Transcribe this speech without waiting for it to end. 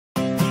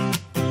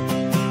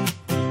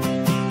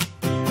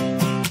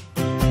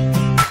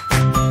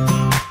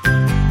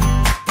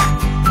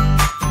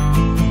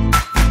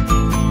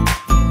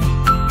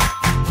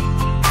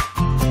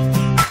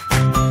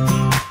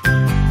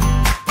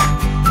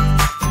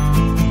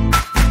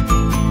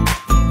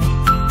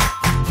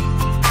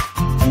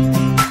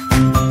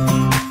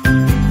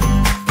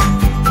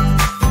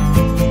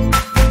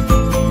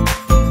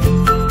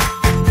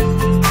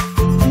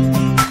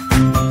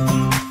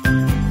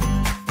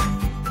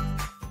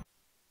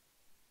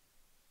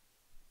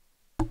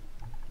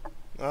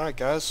Alright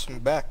guys, I'm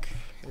back.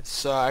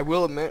 It's I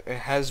will admit it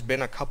has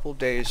been a couple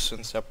days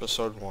since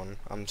episode 1.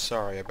 I'm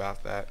sorry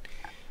about that.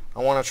 I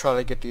want to try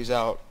to get these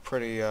out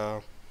pretty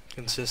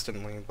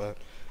consistently, but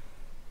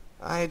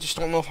I just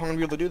don't know if I'm going to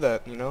be able to do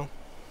that, you know?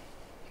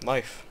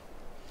 Life.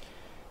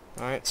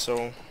 Alright,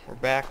 so we're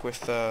back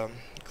with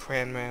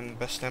Cranman,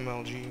 best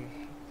MLG,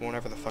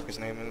 whatever the fuck his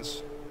name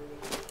is.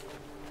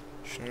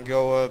 Should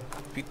go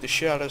beat the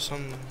shit out of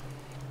some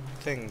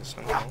things,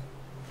 I don't know.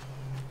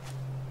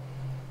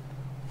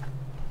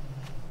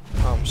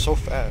 I'm so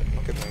fat,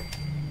 look at me.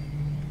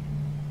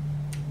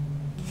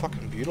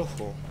 Fucking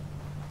beautiful.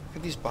 Look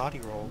at these body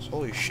rolls,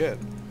 holy shit.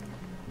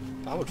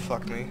 That would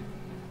fuck me.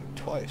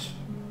 Twice.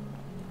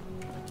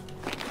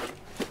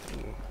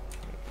 Ooh.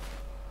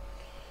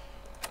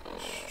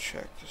 Let's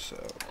check this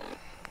out.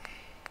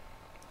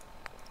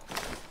 I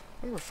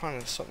remember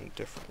finding something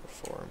different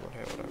before, but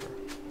hey, whatever.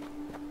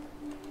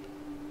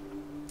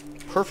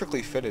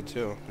 Perfectly fitted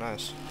too,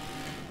 nice.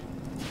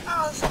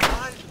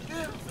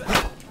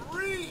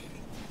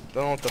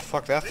 Don't know what the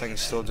fuck that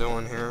thing's still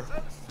doing here.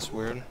 It's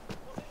weird.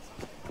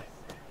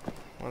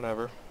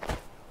 Whatever.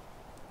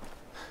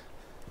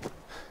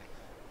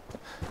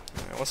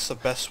 Alright, what's the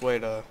best way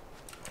to...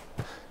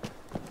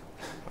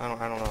 I don't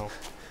know.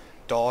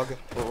 Dog?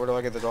 Where do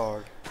I get the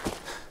dog?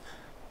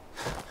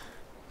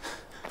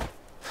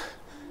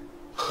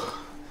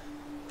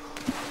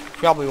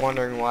 Probably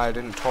wondering why I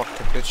didn't talk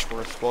to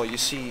Bitchworth. Well, you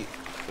see,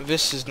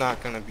 this is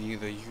not gonna be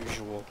the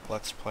usual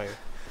Let's Play.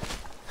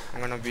 I'm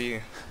gonna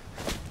be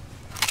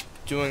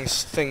doing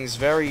things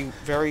very,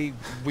 very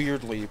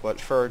weirdly, but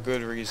for a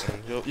good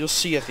reason. You'll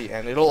see at the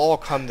end. It'll all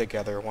come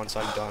together once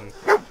I'm done.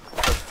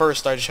 But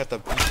first, I just have to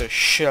beat the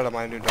shit out of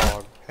my new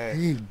dog.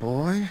 Hey,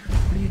 boy.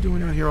 What are you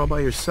doing out here all by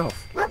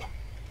yourself?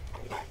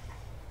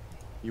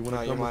 You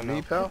wanna come with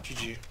me, pal?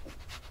 GG.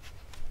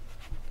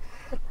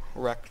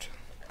 Wrecked.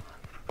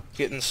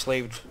 Get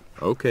enslaved.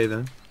 Okay,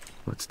 then.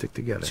 Let's stick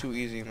together. Too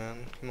easy,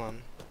 man. Come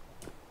on.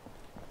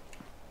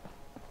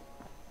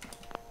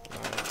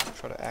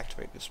 Try to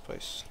activate this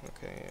place.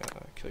 Okay,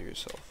 kill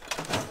yourself.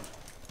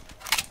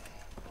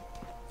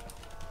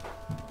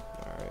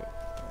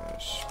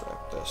 Alright,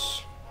 scrap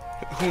this.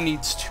 Who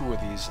needs 2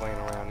 of these laying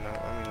around now?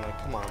 I mean, like,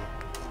 come on.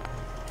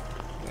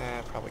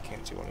 Nah, probably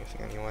can't do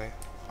anything anyway.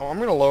 Oh, I'm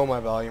gonna lower my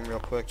volume real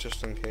quick,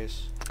 just in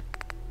case.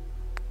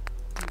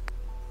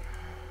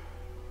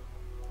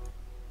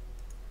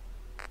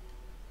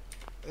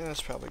 Yeah,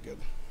 that's probably good.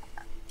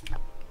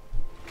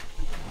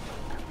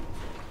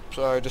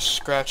 Sorry, just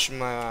scratching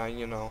my,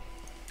 you know,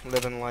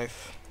 living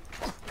life.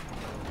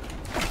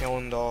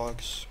 Killing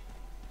dogs.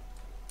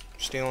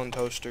 Stealing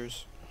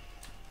toasters.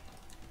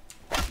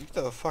 Get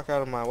the fuck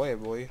out of my way,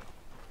 boy.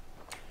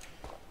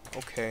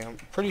 Okay, I'm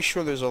pretty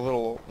sure there's a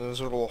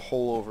little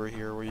hole over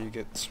here where you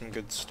get some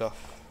good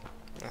stuff,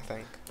 I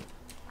think.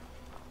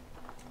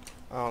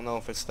 I don't know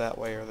if it's that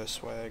way or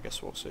this way, I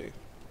guess we'll see.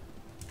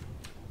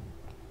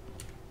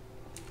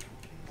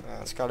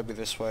 It's gotta be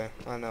this way.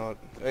 I know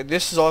it.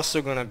 This is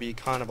also gonna be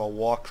kind of a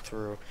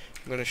walkthrough.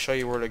 I'm gonna show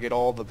you where to get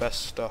all the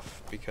best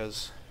stuff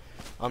because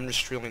I'm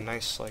just really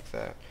nice like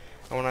that.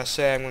 And when I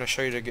say I'm gonna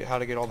show you how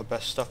to get all the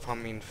best stuff, I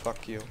mean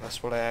fuck you.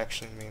 That's what I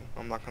actually mean.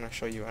 I'm not gonna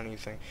show you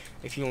anything.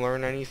 If you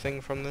learn anything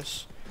from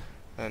this,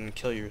 then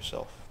kill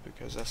yourself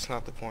because that's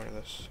not the point of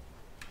this.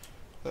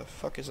 The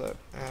fuck is that?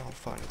 I'll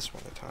find it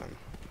some other time.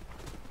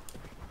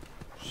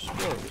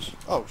 Spurs.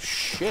 Oh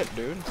shit,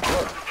 dude.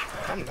 What?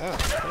 Calm down.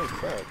 Holy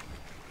crap.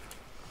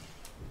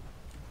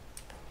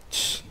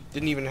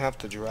 Didn't even have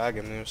to drag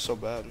him, it was so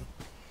bad.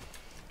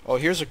 Oh,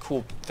 here's a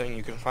cool thing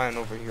you can find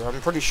over here.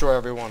 I'm pretty sure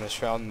everyone has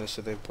found this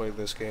if they've played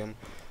this game.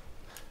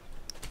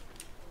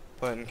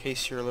 But in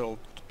case you're a little...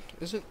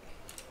 Is it?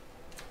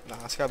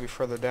 Nah, it's gotta be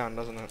further down,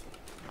 doesn't it?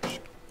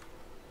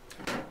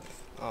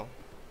 Oh.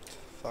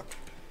 Fuck.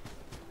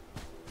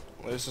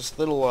 There's this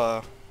little,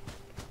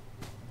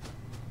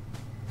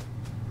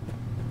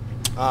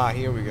 Ah,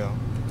 here we go.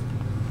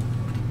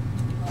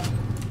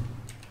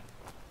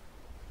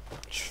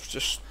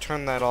 Just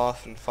turn that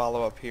off and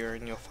follow up here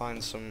and you'll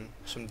find some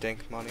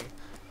dank money.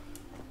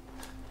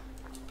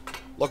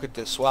 Look at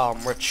this. Wow,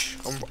 I'm rich.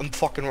 I'm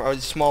fucking a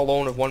small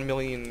loan of 1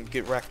 million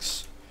get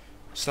wrecks.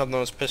 Snub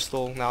nose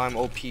pistol. Now I'm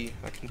OP.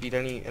 I can beat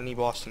any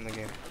boss in the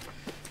game.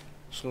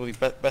 It's gonna be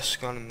best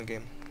gun in the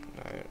game.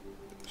 Alright.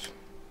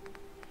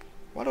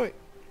 Why do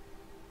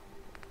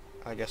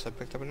I guess I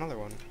picked up another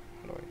one.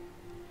 How do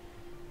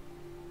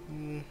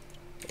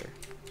there.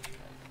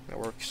 That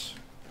works.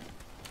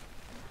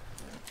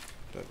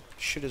 The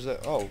shit is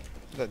that? Oh,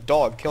 that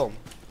dog, kill him.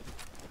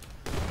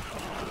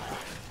 Oh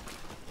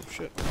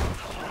shit.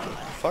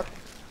 Fuck.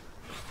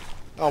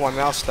 Oh, my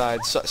mouse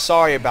died.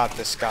 Sorry about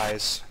this,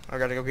 guys. I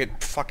gotta go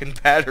get fucking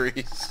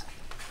batteries.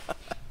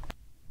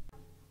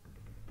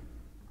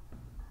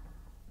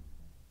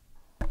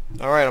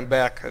 Alright, I'm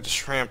back. I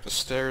just ran up the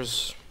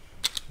stairs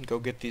and go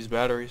get these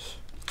batteries.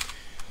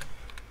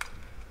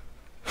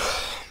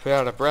 Bit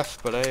out of breath,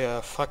 but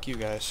hey, fuck you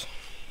guys.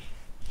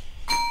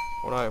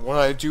 What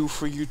I do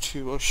for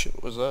YouTube? Oh shit,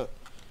 what was that?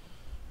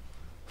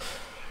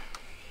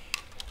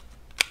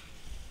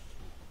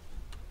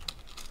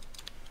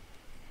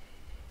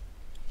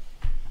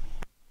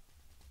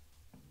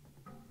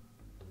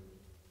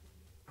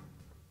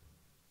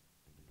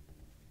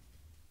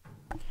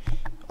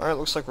 Alright,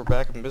 looks like we're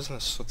back in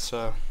business. Let's,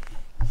 get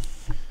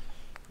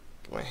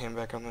my hand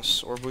back on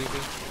this orb weaving.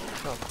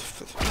 Oh,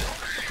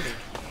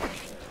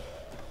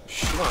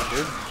 shit on,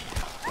 dude.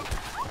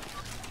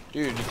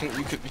 Dude, you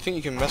think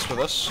you can mess with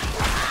us?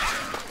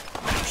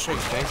 I'm straight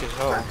tank as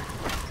hell.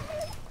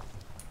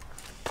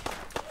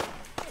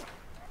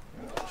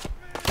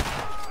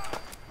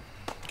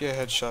 Get a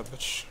headshot,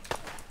 bitch.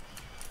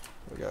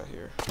 What we got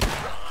here?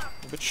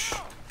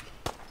 Bitch.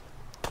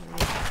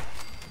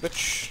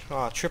 Bitch.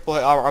 Ah, triple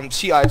head.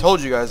 See, I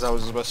told you guys I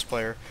was the best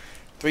player.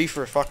 3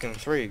 for fucking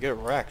 3. Get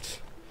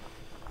wrecked.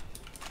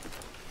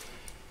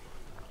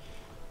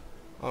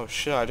 Oh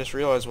shit, I just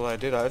realized what I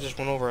did. I just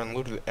went over and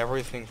looted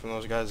everything from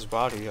those guys'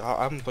 body.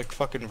 I'm like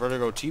fucking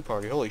Vertigo Tea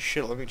Party. Holy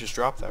shit, let me just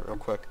drop that real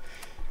quick.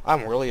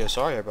 I'm really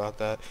sorry about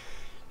that.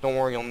 Don't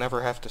worry, you'll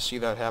never have to see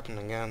that happen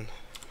again.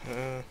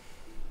 I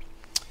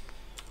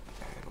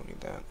don't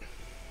need that.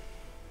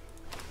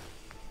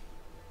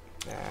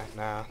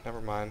 Nah,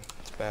 never mind.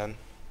 It's bad.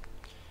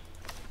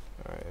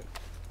 Alright.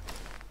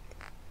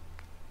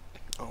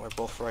 Oh, we're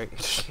both right.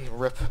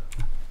 Rip.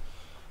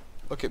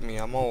 Look at me,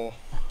 I'm all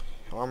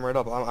armored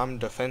up. I'm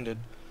defended.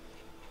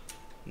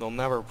 They'll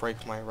never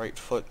break my right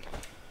foot.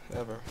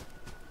 Ever.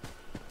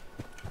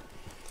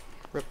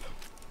 Rip.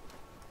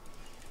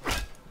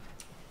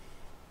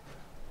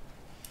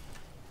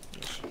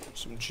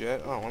 Some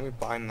jet. Oh, let me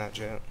bind that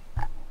jet.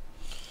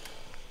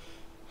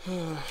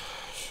 Alright.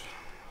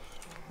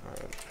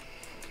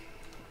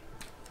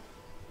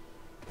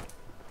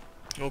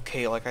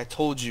 Okay, like I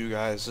told you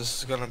guys, this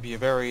is gonna be a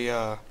very,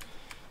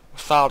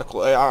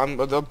 methodical.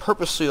 I'm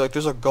purposely, like,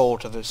 there's a goal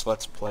to this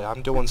Let's Play.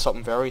 I'm doing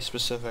something very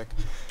specific,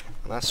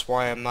 and that's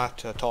why I'm not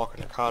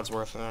talking to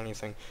Codsworth or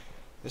anything.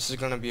 This is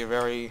gonna be a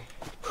very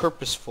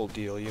purposeful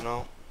deal, you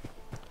know?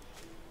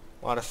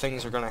 A lot of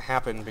things are gonna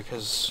happen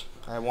because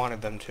I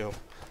wanted them to. What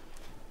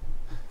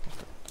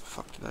the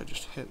fuck did I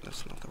just hit?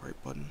 That's not the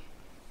right button.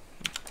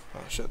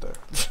 Oh shit, there.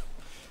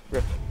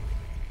 Rip.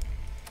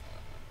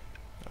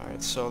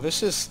 Alright, so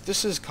this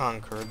is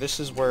Conquer. This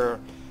is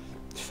where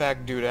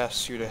Fag Dude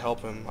asks you to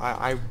help him.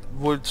 I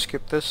would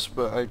skip this,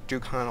 but I do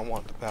kind of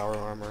want the power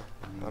armor.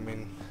 I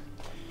mean,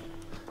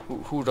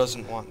 who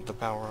doesn't want the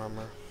power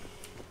armor?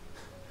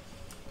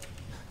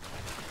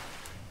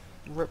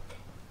 Rip.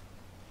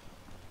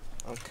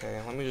 Okay,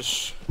 let me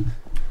just...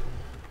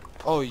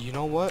 Oh, you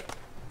know what?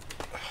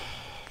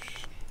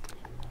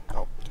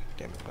 Oh,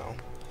 damn it, no.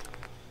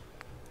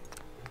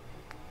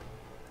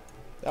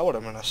 That would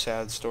have been a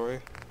sad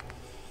story.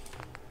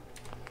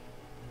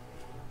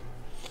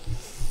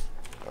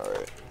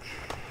 Alright.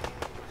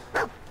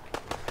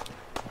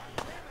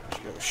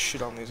 Just go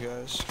shit on these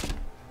guys.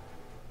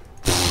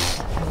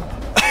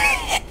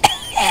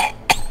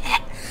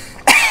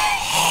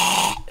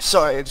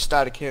 Sorry, I just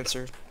died of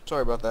cancer.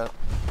 Sorry about that.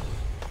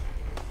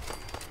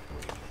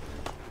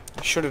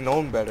 I should have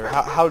known better.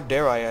 How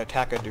dare I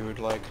attack a dude,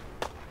 like...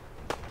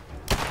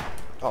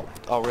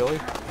 Oh, really?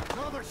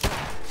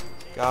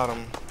 Got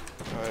him.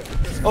 Alright.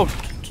 Oh!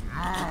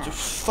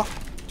 Fuck!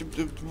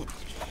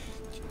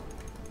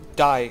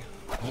 Die.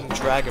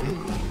 Drag him.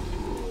 Ooh,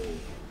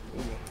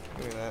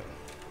 give me that.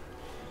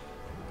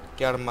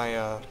 Get out of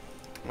my,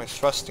 my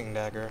thrusting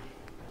dagger.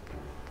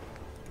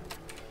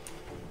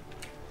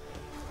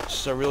 This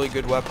is a really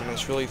good weapon.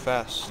 It's really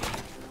fast.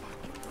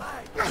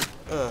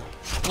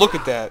 Look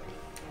at that.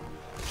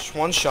 Just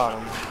one-shot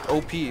him.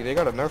 OP. They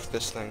gotta nerf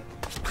this thing.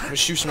 Let me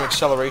shoot some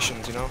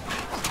accelerations, you know?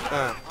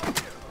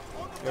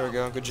 There we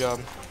go. Good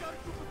job.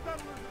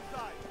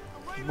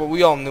 But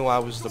we all knew I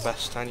was the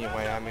best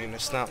anyway. I mean,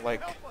 it's not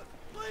like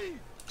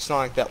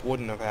that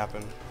wouldn't have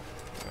happened.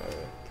 Let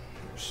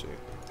me see.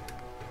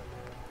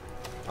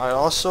 Alright,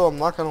 also, I'm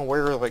not gonna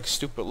wear, like,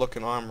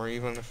 stupid-looking armor,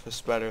 even if it's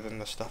better than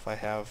the stuff I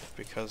have,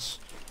 because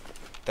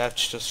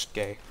that's just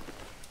gay.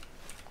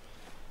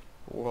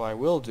 What I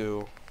will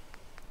do...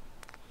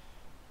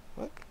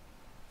 What?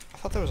 I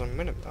thought there was a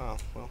minute. Oh,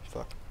 well,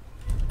 fuck.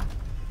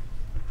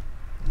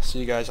 See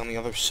you guys on the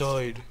other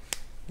side.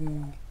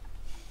 Ooh.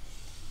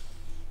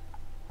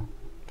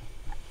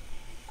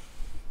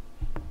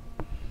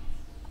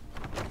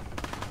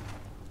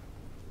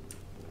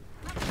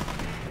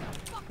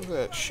 Look at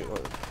that shit.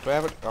 Do I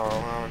have it? Oh, I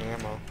don't have any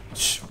ammo.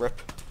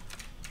 Rip.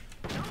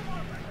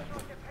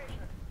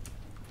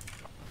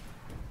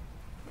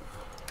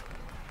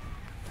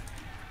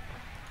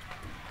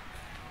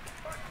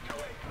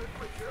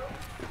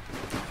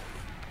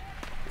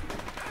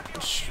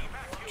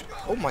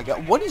 Oh my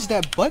god, what is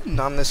that button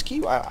on this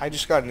key? I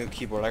just got a new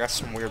keyboard. I got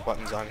some weird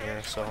buttons on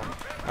here, so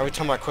every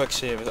time I quick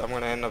save, I'm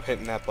gonna end up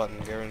hitting that button,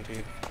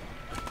 guaranteed.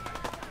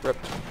 Rip.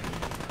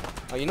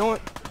 Oh, you know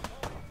what?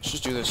 Let's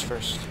just do this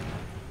first.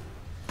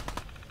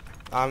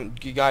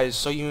 You guys,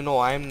 so you know,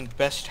 I'm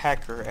best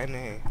hacker,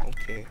 NA.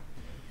 Okay.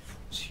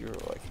 It's hero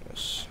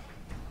likeness.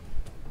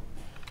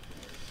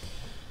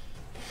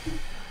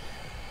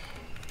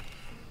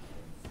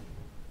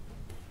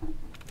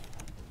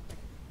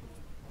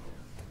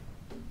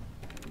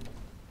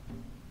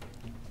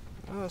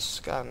 Oh,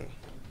 scan.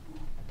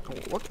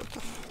 What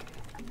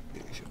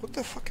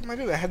the fuck am I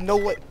doing? I have no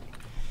way.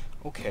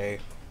 Okay.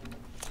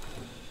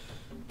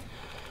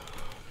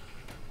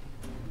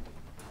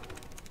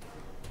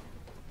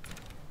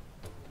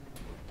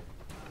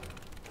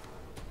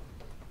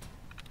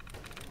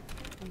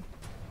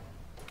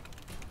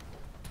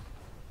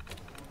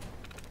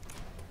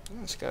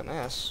 It's got an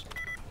S.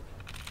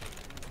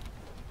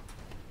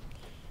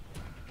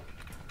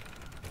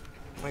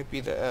 Might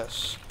be the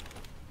S.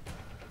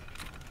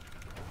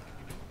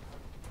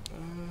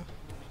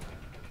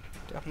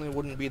 Definitely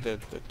wouldn't be the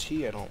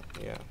T, I don't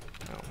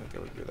think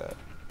it would be that.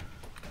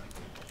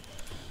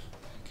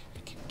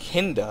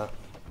 Kinda.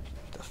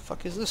 The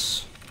fuck is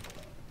this?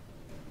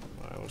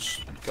 I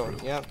was going,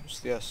 yeah, it's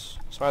the S.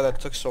 Sorry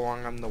that took so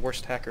long, I'm the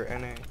worst hacker,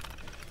 NA.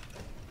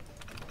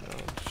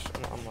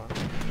 No, I'm not.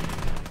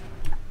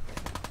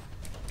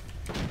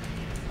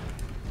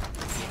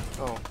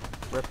 Oh,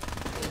 rip.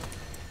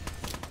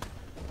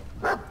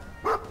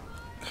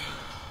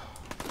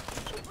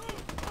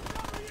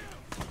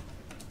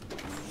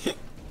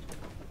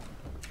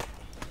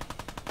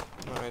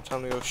 Alright,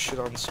 time to go shit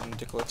on some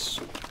dicklets.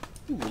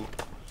 Ooh,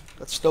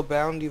 that's still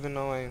bound even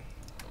though I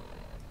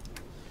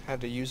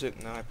had to use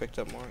it. Now I picked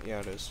up more.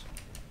 Yeah, it is.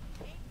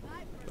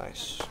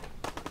 Nice.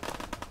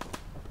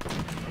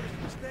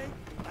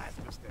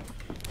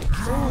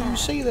 Oh, you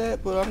say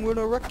that, but I'm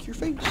gonna wreck your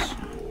face.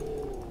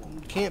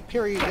 You can't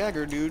parry a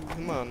dagger, dude.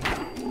 Come on.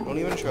 Don't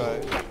even try.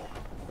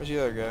 Where's the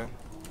other guy?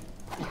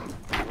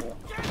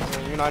 I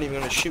mean, you're not even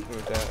gonna shoot me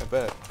with that, I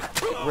bet.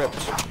 Get ripped.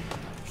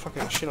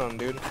 Fucking shit on,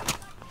 dude.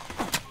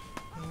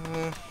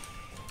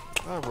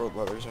 Road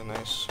leathers are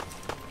nice.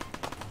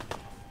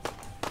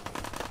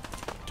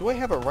 Do I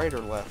have a right or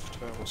left?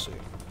 We'll see.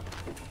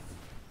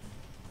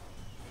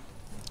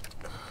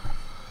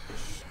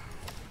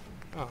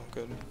 Oh,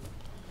 good.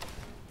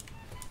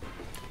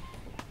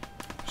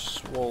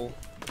 Swole.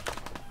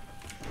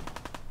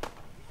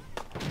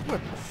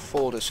 What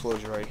full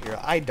disclosure right here.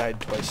 I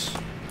died twice.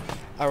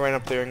 I ran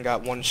up there and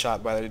got one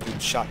shot by the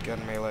dude's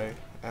shotgun melee.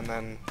 And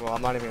then, well,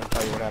 I'm not even gonna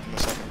tell you what happened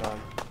the second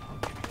time.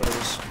 But it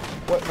was,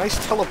 what,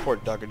 nice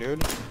teleport, Duggar,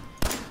 dude.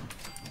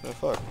 The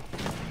fuck?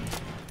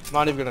 I'm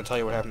not even gonna tell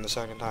you what happened the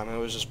second time. It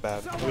was just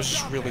bad. It was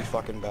just really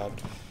fucking bad.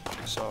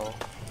 So.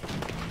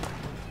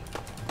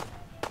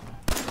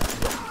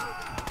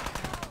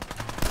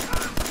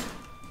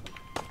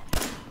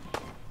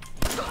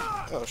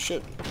 Oh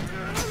shit.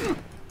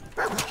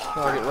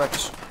 Oh, I get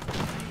wrecked.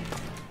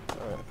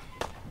 Alright.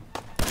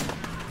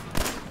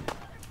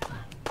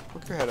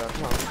 Look your head out,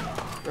 come on.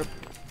 Rip.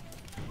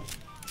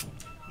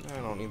 I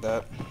don't need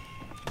that.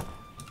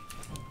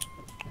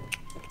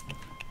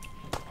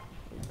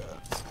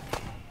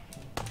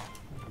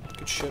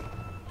 Good shit.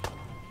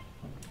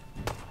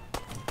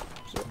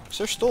 Is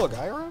there still a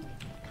guy around?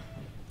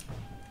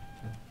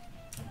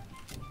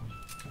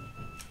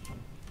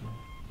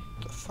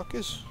 The fuck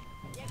is?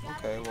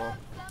 Okay, well,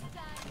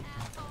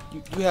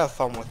 you have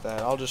fun with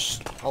that. I'll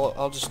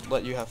just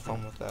let you have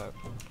fun with that.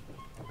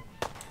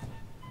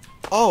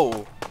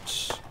 Oh,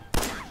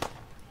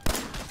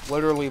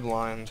 literally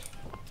blind.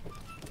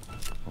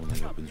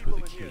 Only opens with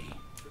a key.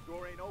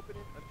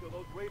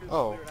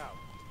 Oh.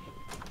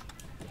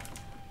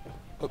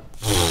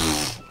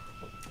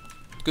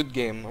 Good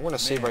game. I'm gonna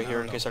save right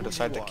here in case I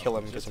decide to kill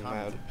him because I'm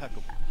mad.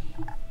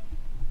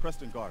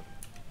 Preston Garvey.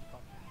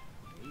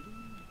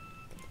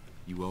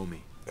 You owe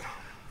me.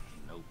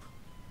 Nope.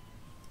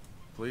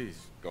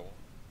 Please, go.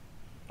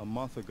 A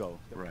month ago.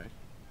 Right.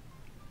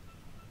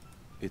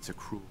 It's a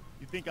cruel.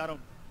 You think I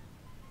don't...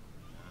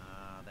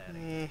 that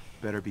ain't...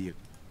 Better be a...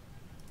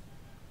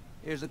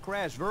 There's a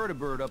crashed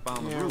vertibird up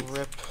on the roof.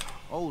 Rip.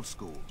 Old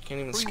school. Can't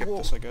even skip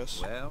this, I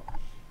guess. Well,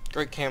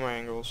 Great camera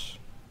angles.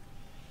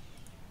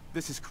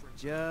 This is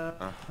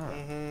just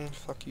Uh-huh.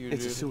 Fuck you,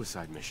 It's dude. a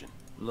suicide mission.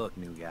 look,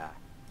 new guy.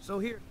 So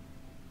here.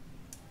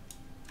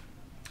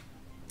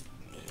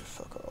 Yeah,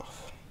 fuck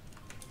off.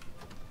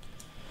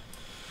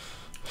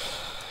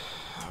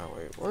 Oh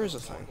wait, where is the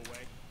thing?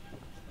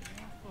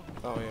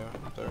 Oh yeah,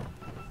 up there.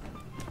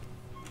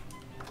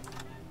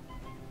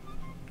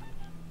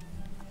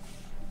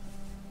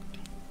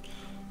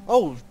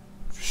 Oh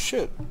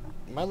shit!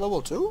 Am I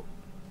level 2?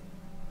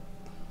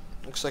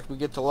 Looks like we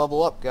get to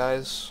level up,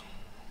 guys.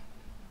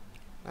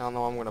 I don't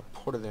know. I'm gonna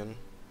put it in.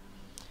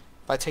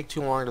 If I take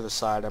too long to the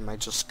side, I might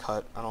just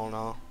cut. I don't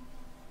know.